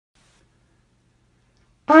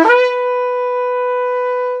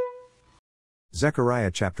Zechariah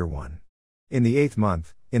chapter 1. In the 8th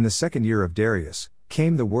month, in the 2nd year of Darius,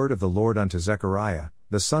 came the word of the Lord unto Zechariah,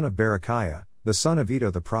 the son of Berechiah, the son of Iddo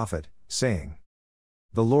the prophet, saying,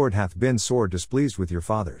 The Lord hath been sore displeased with your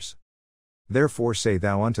fathers. Therefore say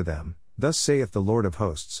thou unto them, Thus saith the Lord of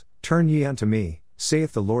hosts, Turn ye unto me,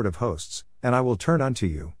 saith the Lord of hosts, and I will turn unto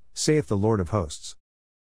you, saith the Lord of hosts.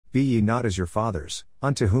 Be ye not as your fathers,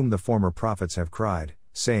 unto whom the former prophets have cried,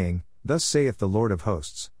 saying, Thus saith the Lord of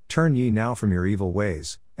hosts, Turn ye now from your evil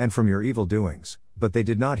ways, and from your evil doings, but they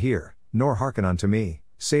did not hear, nor hearken unto me,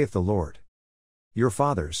 saith the Lord. Your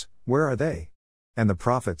fathers, where are they? And the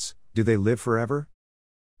prophets, do they live forever?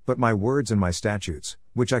 But my words and my statutes,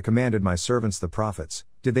 which I commanded my servants the prophets,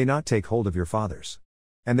 did they not take hold of your fathers?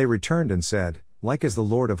 And they returned and said, Like as the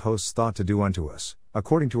Lord of hosts thought to do unto us,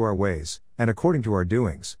 according to our ways, and according to our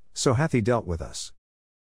doings, so hath he dealt with us.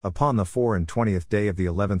 Upon the 24th day of the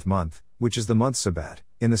 11th month, which is the month Sabbat,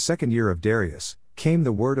 in the 2nd year of Darius, came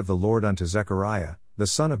the word of the Lord unto Zechariah, the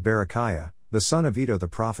son of Berechiah, the son of Iddo the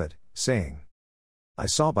prophet, saying, I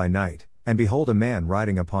saw by night, and behold a man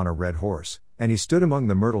riding upon a red horse, and he stood among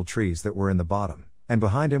the myrtle trees that were in the bottom, and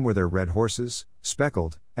behind him were their red horses,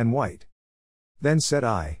 speckled, and white. Then said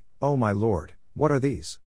I, O my Lord, what are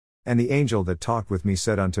these? And the angel that talked with me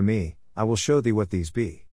said unto me, I will show thee what these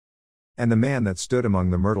be. And the man that stood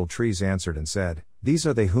among the myrtle trees answered and said, These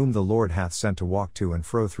are they whom the Lord hath sent to walk to and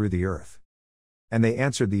fro through the earth. And they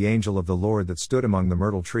answered the angel of the Lord that stood among the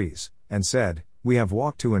myrtle trees, and said, We have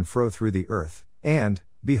walked to and fro through the earth, and,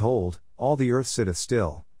 behold, all the earth sitteth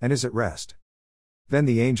still, and is at rest. Then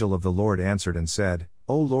the angel of the Lord answered and said,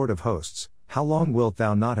 O Lord of hosts, how long wilt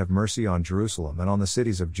thou not have mercy on Jerusalem and on the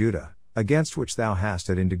cities of Judah, against which thou hast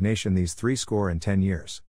had indignation these 60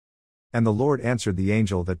 years? And the Lord answered the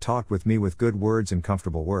angel that talked with me with good words and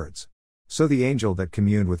comfortable words. So the angel that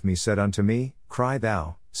communed with me said unto me, Cry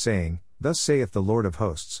thou, saying, Thus saith the Lord of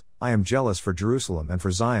hosts, I am jealous for Jerusalem and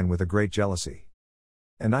for Zion with a great jealousy.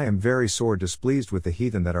 And I am very sore displeased with the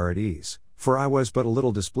heathen that are at ease, for I was but a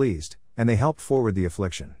little displeased, and they helped forward the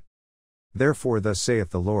affliction. Therefore thus saith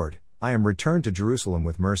the Lord, I am returned to Jerusalem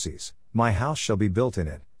with mercies, my house shall be built in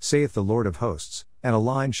it, saith the Lord of hosts, and a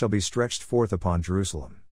line shall be stretched forth upon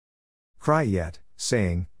Jerusalem. Cry yet,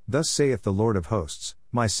 saying, Thus saith the Lord of hosts,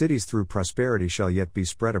 my cities through prosperity shall yet be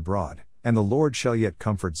spread abroad, and the Lord shall yet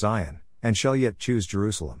comfort Zion, and shall yet choose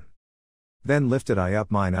Jerusalem. Then lifted I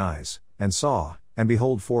up mine eyes, and saw, and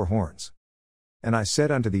behold 4 horns. And I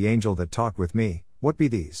said unto the angel that talked with me, What be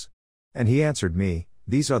these? And he answered me,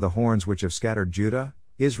 These are the horns which have scattered Judah,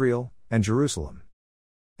 Israel, and Jerusalem.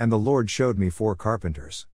 And the Lord showed me 4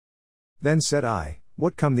 carpenters. Then said I,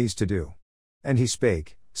 What come these to do? And he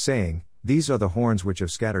spake, saying, These are the horns which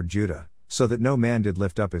have scattered Judah, so that no man did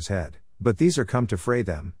lift up his head, but these are come to fray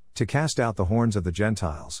them, to cast out the horns of the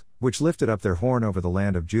Gentiles, which lifted up their horn over the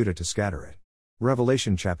land of Judah to scatter it.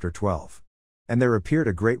 Revelation chapter 12. And there appeared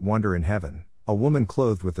a great wonder in heaven, a woman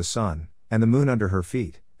clothed with the sun, and the moon under her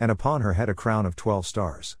feet, and upon her head a crown of 12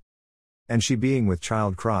 stars. And she being with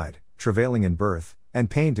child cried, travailing in birth, and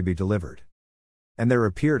pain to be delivered. And there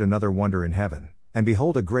appeared another wonder in heaven, and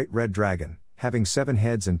behold a great red dragon, having 7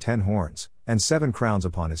 heads and 10 horns, and 7 crowns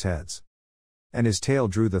upon his heads. And his tail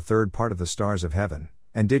drew the 3rd part of the stars of heaven,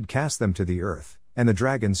 and did cast them to the earth, and the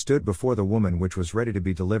dragon stood before the woman which was ready to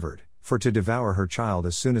be delivered, for to devour her child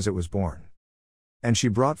as soon as it was born. And she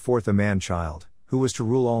brought forth a man-child, who was to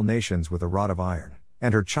rule all nations with a rod of iron,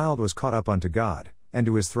 and her child was caught up unto God, and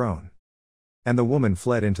to his throne. And the woman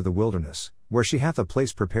fled into the wilderness, where she hath a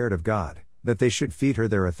place prepared of God, that they should feed her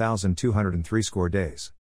there 1,260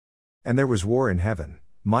 days. And there was war in heaven,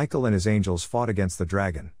 Michael and his angels fought against the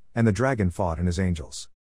dragon, and the dragon fought and his angels.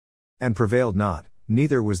 And prevailed not,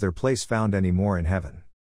 neither was their place found any more in heaven.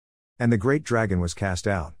 And the great dragon was cast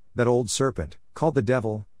out, that old serpent, called the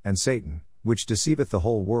devil, and Satan, which deceiveth the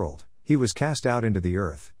whole world, he was cast out into the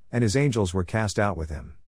earth, and his angels were cast out with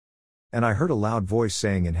him. And I heard a loud voice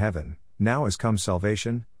saying in heaven, Now is come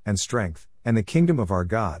salvation, and strength, and the kingdom of our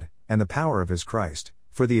God, and the power of his Christ,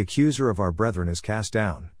 for the accuser of our brethren is cast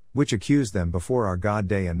down, which accused them before our God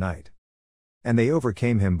day and night. And they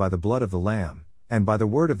overcame him by the blood of the Lamb, and by the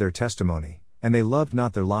word of their testimony, and they loved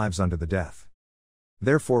not their lives unto the death.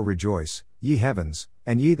 Therefore rejoice, ye heavens,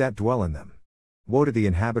 and ye that dwell in them. Woe to the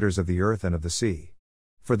inhabitants of the earth and of the sea.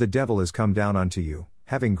 For the devil is come down unto you,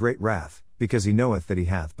 having great wrath, because he knoweth that he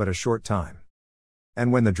hath but a short time.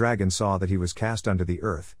 And when the dragon saw that he was cast unto the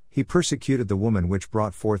earth, he persecuted the woman which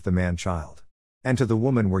brought forth the man-child. And to the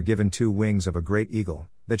woman were given 2 wings of a great eagle,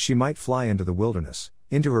 that she might fly into the wilderness,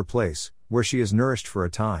 into her place, where she is nourished for a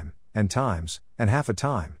time, and times, and half a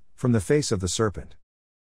time, from the face of the serpent.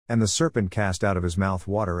 And the serpent cast out of his mouth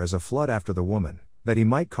water as a flood after the woman, that he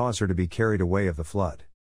might cause her to be carried away of the flood.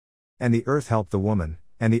 And the earth helped the woman,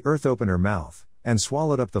 and the earth opened her mouth, and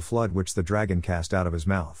swallowed up the flood which the dragon cast out of his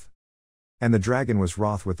mouth. And the dragon was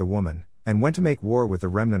wroth with the woman, and went to make war with the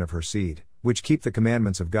remnant of her seed, which keep the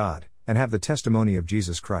commandments of God, and have the testimony of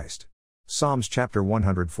Jesus Christ. Psalms chapter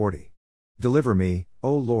 140. Deliver me,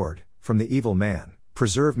 O Lord, from the evil man,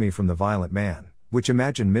 preserve me from the violent man, which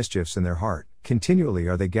imagine mischiefs in their heart, continually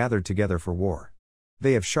are they gathered together for war.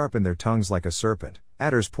 They have sharpened their tongues like a serpent,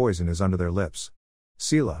 adder's poison is under their lips.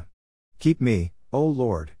 Selah. Keep me, O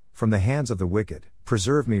Lord, from the hands of the wicked,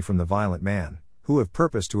 preserve me from the violent man, who have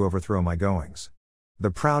purposed to overthrow my goings.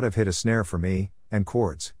 The proud have hid a snare for me, and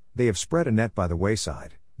cords, they have spread a net by the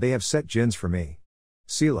wayside, they have set gins for me.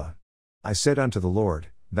 Selah. I said unto the Lord,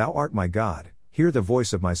 Thou art my God, hear the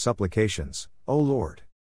voice of my supplications, O Lord.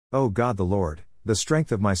 O God the Lord, the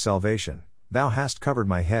strength of my salvation, Thou hast covered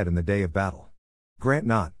my head in the day of battle. Grant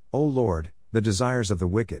not, O Lord, the desires of the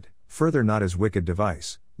wicked, further not his wicked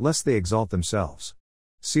device, lest they exalt themselves.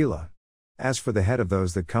 Selah. As for the head of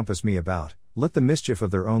those that compass me about, let the mischief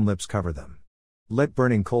of their own lips cover them. Let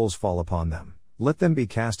burning coals fall upon them, let them be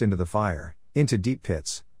cast into the fire, into deep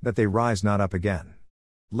pits, that they rise not up again.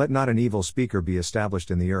 Let not an evil speaker be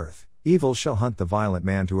established in the earth, evil shall hunt the violent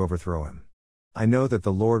man to overthrow him. I know that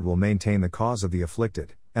the Lord will maintain the cause of the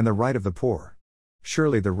afflicted, and the right of the poor.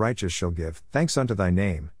 Surely the righteous shall give thanks unto thy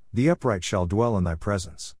name, the upright shall dwell in thy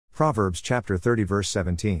presence. Proverbs chapter 30 verse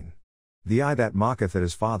 17. The eye that mocketh at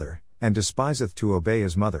his father, and despiseth to obey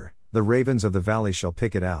his mother, the ravens of the valley shall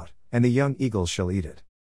pick it out, and the young eagles shall eat it.